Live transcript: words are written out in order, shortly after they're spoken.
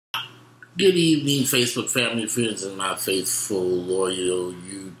Good evening, Facebook family, friends, and my faithful, loyal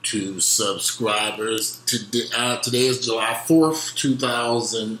YouTube subscribers. Today is July 4th,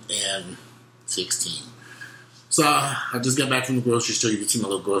 2016. So I just got back from the grocery store. You can see my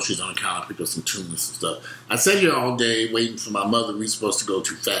little groceries on the counter. I picked up some tunas and stuff. I sat here all day waiting for my mother. We're supposed to go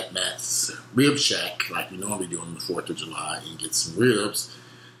to Fat Matt's Rib Shack, like we normally do on the 4th of July, and get some ribs.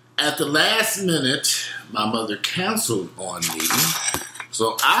 At the last minute, my mother canceled on me.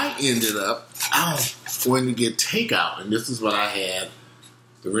 So I ended up going to get takeout, and this is what I had.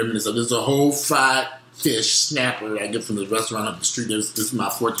 The remnants of this is a whole fried fish snapper I get from the restaurant up the street. This is my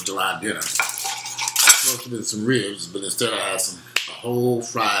 4th of July dinner. Supposed to be some ribs, but instead I had a whole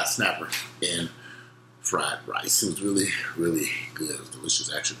fried snapper and fried rice. It was really, really good. It was delicious,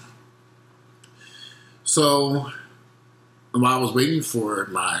 actually. So while I was waiting for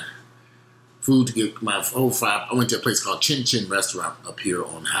my food to get my whole fried, I went to a place called Chin Chin Restaurant up here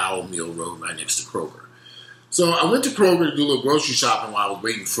on Howell Mill Road, right next to Kroger. So I went to Kroger to do a little grocery shopping while I was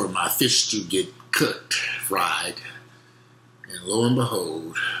waiting for my fish to get cooked, fried. And lo and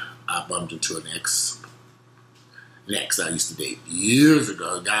behold, I bumped into an ex I used to date years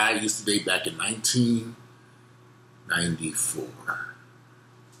ago. A guy I used to date back in 1994.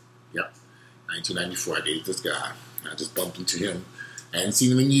 Yep, 1994 I dated this guy. I just bumped into him. I hadn't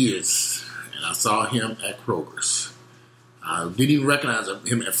seen him in years. And I saw him at Kroger's. I didn't even recognize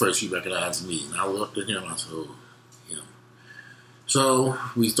him at first. He recognized me. And I looked at him. I said, oh, him. So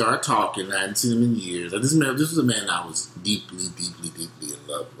we started talking. I hadn't seen him in years. This was a man I was deeply, deeply, deeply in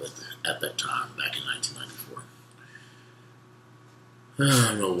love with at that time, back in 1994. I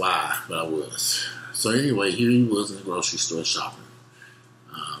don't know why, but I was. So anyway, here he was in the grocery store shopping.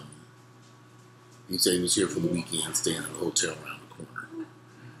 He said he was here for the weekend, staying at a hotel around the corner.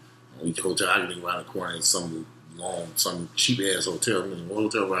 Hotel I can around the corner in some cheap ass hotel.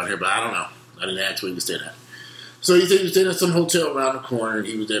 Hotel around here, but I don't know. I didn't ask where he was staying at. So he said he was staying at some hotel around the corner, and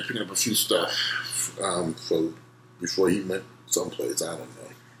he was there picking up a few stuff before he went someplace. I don't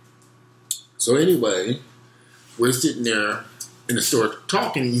know. So anyway, we're sitting there in the store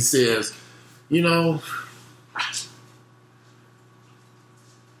talking, and he says, you know,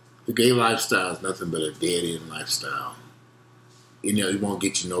 the gay lifestyle is nothing but a dead-end lifestyle. You know, it won't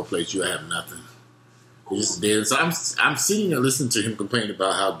get you no place. You have nothing. It's just dead. So I'm sitting there listening to him complain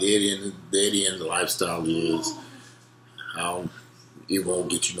about how dead end the lifestyle is. How it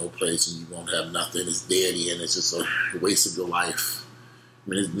won't get you no place and you won't have nothing. It's dead end. It's just a waste of your life. I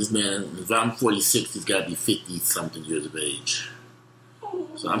mean, this man, if I'm 46, he's got to be 50-something years of age.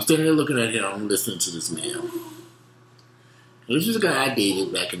 So I'm standing there looking at him. I'm listening to this man. And this was a guy I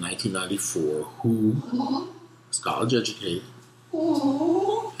dated back in 1994 who is college educated.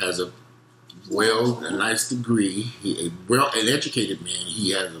 Has a nice degree. An educated man.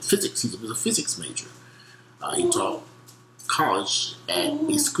 He has a physics. He was a physics major. He taught college at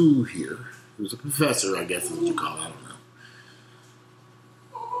a school here. He was a professor, I guess is what you call it. I don't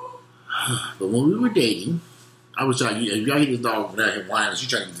know. But when we were dating, I was trying. Y'all hear this dog over there whining. She's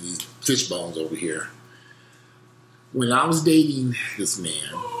trying to get these fish bones over here. When I was dating this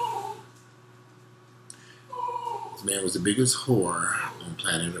man. This man was the biggest whore on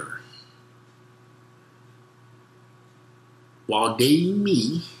planet Earth. While dating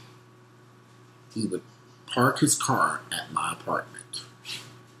me, he would park his car at my apartment.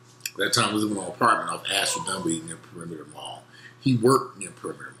 At that time, I was living in an apartment off Ashford Dunby near Perimeter Mall. He worked near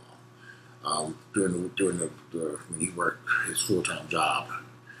Perimeter Mall during when he worked his full-time job.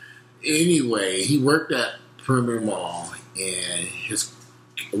 Anyway, he worked at Perimeter Mall, and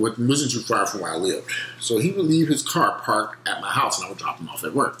it wasn't too far from where I lived. So he would leave his car parked at my house, and I would drop him off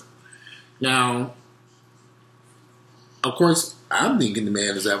at work. Now, of course, I'm thinking the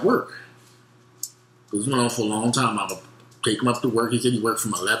man is at work. This went on for a long time. I would take him up to work. He said he worked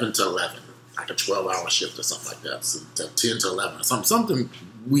from 11 to 11, like a 12-hour shift or something like that. So 10 to 11 or something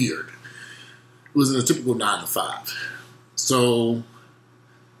weird. It was in a typical 9 to 5. So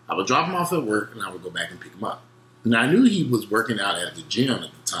I would drop him off at work, and I would go back and pick him up. Now, I knew he was working out at the gym at the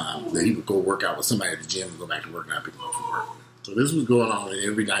time, that he would go work out with somebody at the gym and go back to work, and I'd pick him up from work. So this was going on, and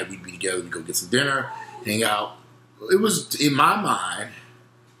every night we'd be together. We'd go get some dinner, hang out. It was, in my mind,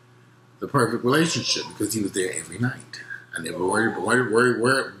 the perfect relationship because he was there every night. I never wondered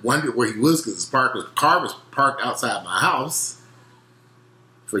where he was because his car was parked outside my house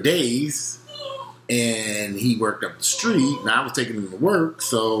for days. And he worked up the street, and I was taking him to work,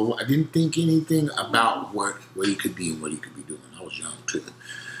 so I didn't think anything about what he could be and what he could be doing. I was young too.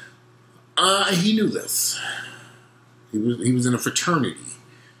 He knew this. He was in a fraternity,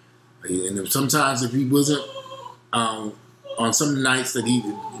 and sometimes if he wasn't on on some nights that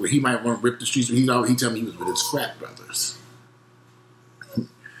he might want to rip the streets, he tell me he was with his frat brothers.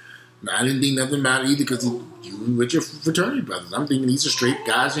 Now, I didn't think nothing about it either because you with your fraternity brothers. I'm thinking these are straight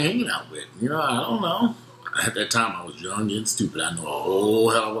guys you're hanging out with. You know, I don't know. At that time, I was young and stupid. I know a whole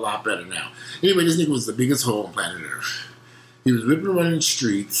hell of a lot better now. Anyway, this nigga was the biggest hoe on planet Earth. He was ripping around the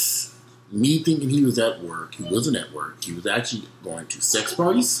streets. Me thinking he was at work. He wasn't at work. He was actually going to sex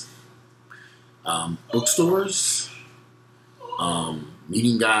parties, bookstores,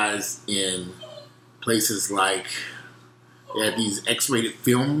 meeting guys in places like they had these X-rated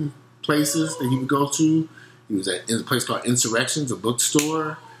film places that he would go to. He was in a place called Insurrections, a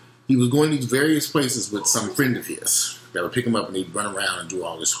bookstore. He was going to these various places with some friend of his that would pick him up and he'd run around and do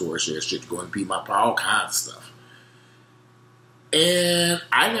all this horseshit shit, go and beat my par, all kinds of stuff. And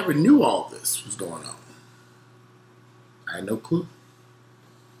I never knew all this was going on. I had no clue.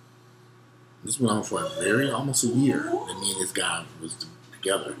 This went on for almost a year that me and this guy was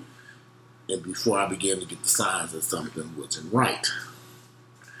together. And before I began to get the signs that something wasn't right.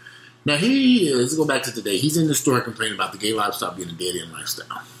 Now here he is, let's go back to today. He's in the store complaining about the gay lifestyle being a dead-end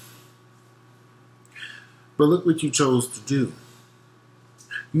lifestyle. But look what you chose to do.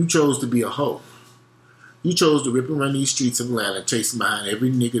 You chose to be a hoe. You chose to rip and run these streets of Atlanta, chasing behind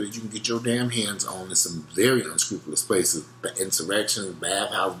every nigga that you can get your damn hands on in some very unscrupulous places. The Insurrections,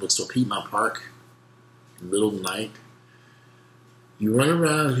 Bathhouse, Bookstore, Piedmont Park, middle of the night. You run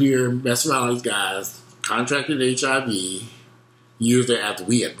around here, mess around with these guys, contracted HIV years after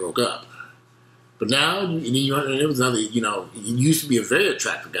we had broke up. But now, there was another, he used to be a very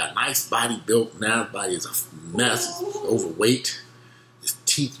attractive guy, nice body built. Now his body is a mess, he's overweight, his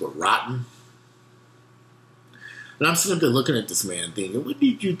teeth were rotten. And I'm sitting up there looking at this man thinking, what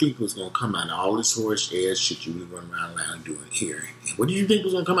did you think was going to come out of all this horse ass shit you was running around doing here? What do you think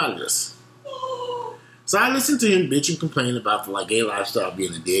was going to come out of this? So I listened to him bitch and complain about the gay lifestyle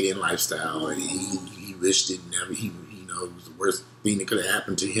being a dead-end lifestyle, and he wished it never, it was the worst thing that could have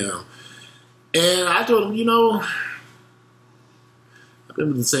happened to him. And I told him, I've been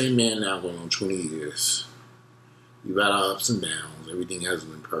with the same man now going on 20 years. We've had our ups and downs. Everything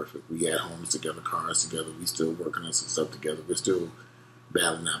hasn't been perfect. We had homes together, cars together. We still working on some stuff together. We're still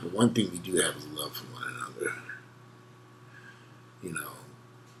battling out. But one thing we do have is love for one another.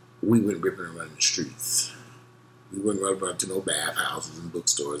 We wouldn't ripping and running the streets. We wouldn't run to no bathhouses and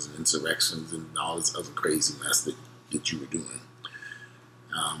bookstores and insurrections and all this other crazy mess that you were doing.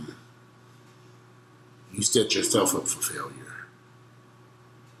 You set yourself up for failure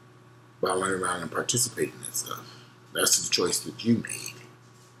by running around and participating in that stuff. That's the choice that you made.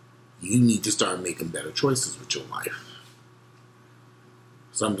 You need to start making better choices with your life.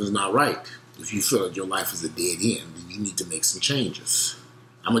 Something's not right. If you feel that your life is a dead end, then you need to make some changes.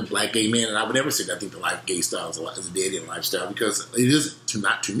 I'm a black gay man, and I would never say that I think the gay style is a dead end lifestyle, because it isn't,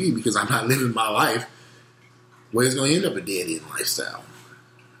 not to me, because I'm not living my life where it's going to end up a dead end lifestyle.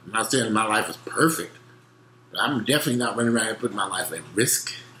 I'm not saying my life is perfect, but I'm definitely not running around and putting my life at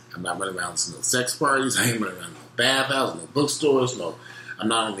risk. I'm not running around to no sex parties. I ain't running around no bathhouses, no bookstores, I'm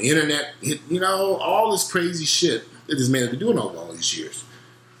not on the internet. All this crazy shit that this man has been doing over all these years.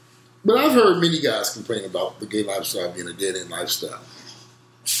 But I've heard many guys complain about the gay lifestyle being a dead-end lifestyle.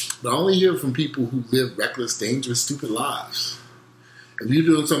 But I only hear from people who live reckless, dangerous, stupid lives. If you're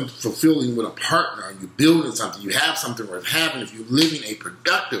doing something fulfilling with a partner, and you're building something, you have something worth having, if you're living a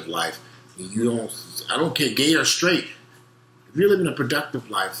productive life, and I don't care, gay or straight, if you're living a productive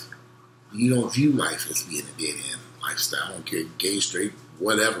life, you don't view life as being a dead-end lifestyle. I don't care, gay, straight,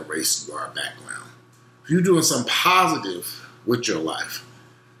 whatever race you are, background. If you're doing something positive with your life,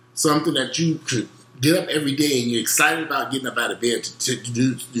 something that you could get up every day and you're excited about getting up out of bed to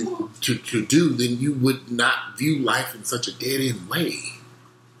do, then you would not view life in such a dead-end way.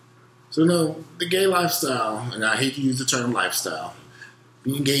 So no, the gay lifestyle, and I hate to use the term lifestyle,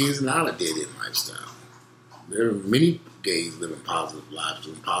 being gay is not a dead-end lifestyle. There are many gays living positive lives,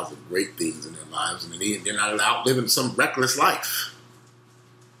 doing positive, great things in their lives, and they're not out living some reckless life.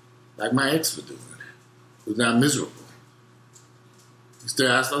 Like my ex was doing. Who's now miserable.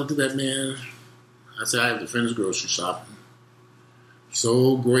 I looked at that man. I said, I have to finish grocery shopping.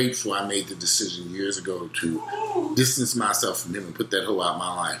 So grateful I made the decision years ago to distance myself from him and put that hoe out of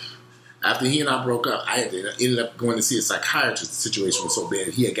my life. After he and I broke up, I ended up going to see a psychiatrist. The situation was so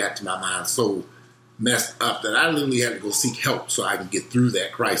bad. He had got to my mind so messed up that I literally had to go seek help so I can get through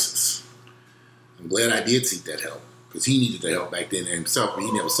that crisis. I'm glad I did seek that help, because he needed the help back then himself, but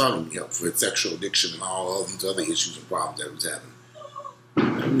he never sought any help for his sexual addiction and all these other issues and problems that he was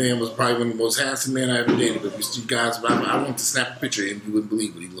having. That man was probably one of the most handsome men I ever dated, but you guys, I wanted to snap a picture of him, you wouldn't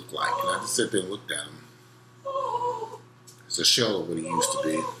believe what he looked like. And I just sat there and looked at him. It's a shell of what he used to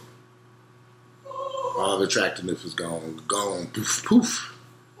be. All the attractiveness was gone, poof, poof.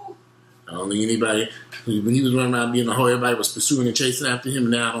 I don't think anybody, when he was running around being a hoe, everybody was pursuing and chasing after him.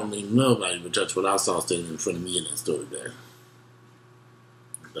 Now I don't think nobody would touch what I saw standing in front of me in that story there.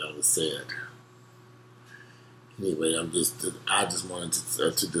 That was sad. Anyway, I just wanted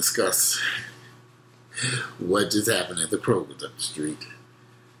to discuss what just happened at the Kroger up the street.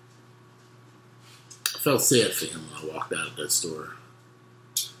 I felt sad for him when I walked out of that store.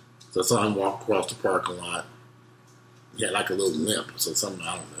 So I saw him walk across the parking lot. He had like a little limp, so something,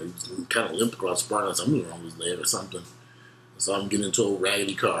 I don't know, he was kind of limped across the parking lot. Something wrong with his leg or something. I saw him get into a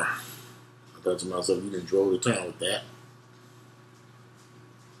raggedy car. I thought to myself, you done drove to town with that.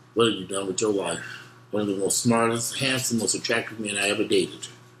 What have you done with your life? One of the most smartest, handsome, most attractive men I ever dated.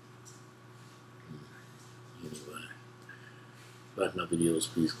 Anyway, if you like my videos,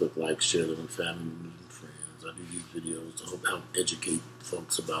 please click like, share them with family, and friends. I do these videos to help educate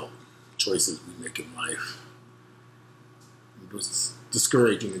folks about choices we make in life. It was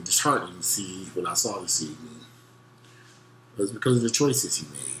discouraging and disheartening to see what I saw this evening. It was because of the choices he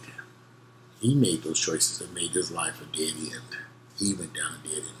made. He made those choices that made his life a dead end. He went down a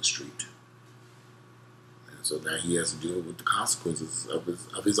dead end street. And so now he has to deal with the consequences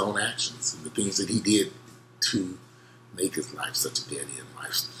of his own actions and the things that he did to make his life such a dead end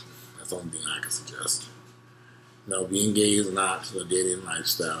life. That's the only thing I can suggest. No, being gay is not a dead end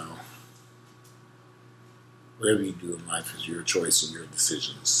lifestyle. Whatever you do in life is your choice and your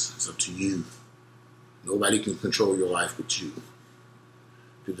decisions. It's up to you. Nobody can control your life but you.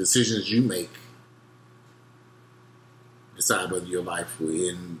 The decisions you make decide whether your life will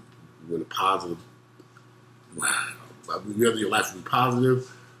end with a positive, whether your life will be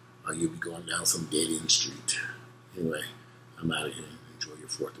positive or you'll be going down some dead end street. Anyway, I'm out of here. Enjoy your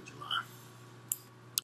 4th of July.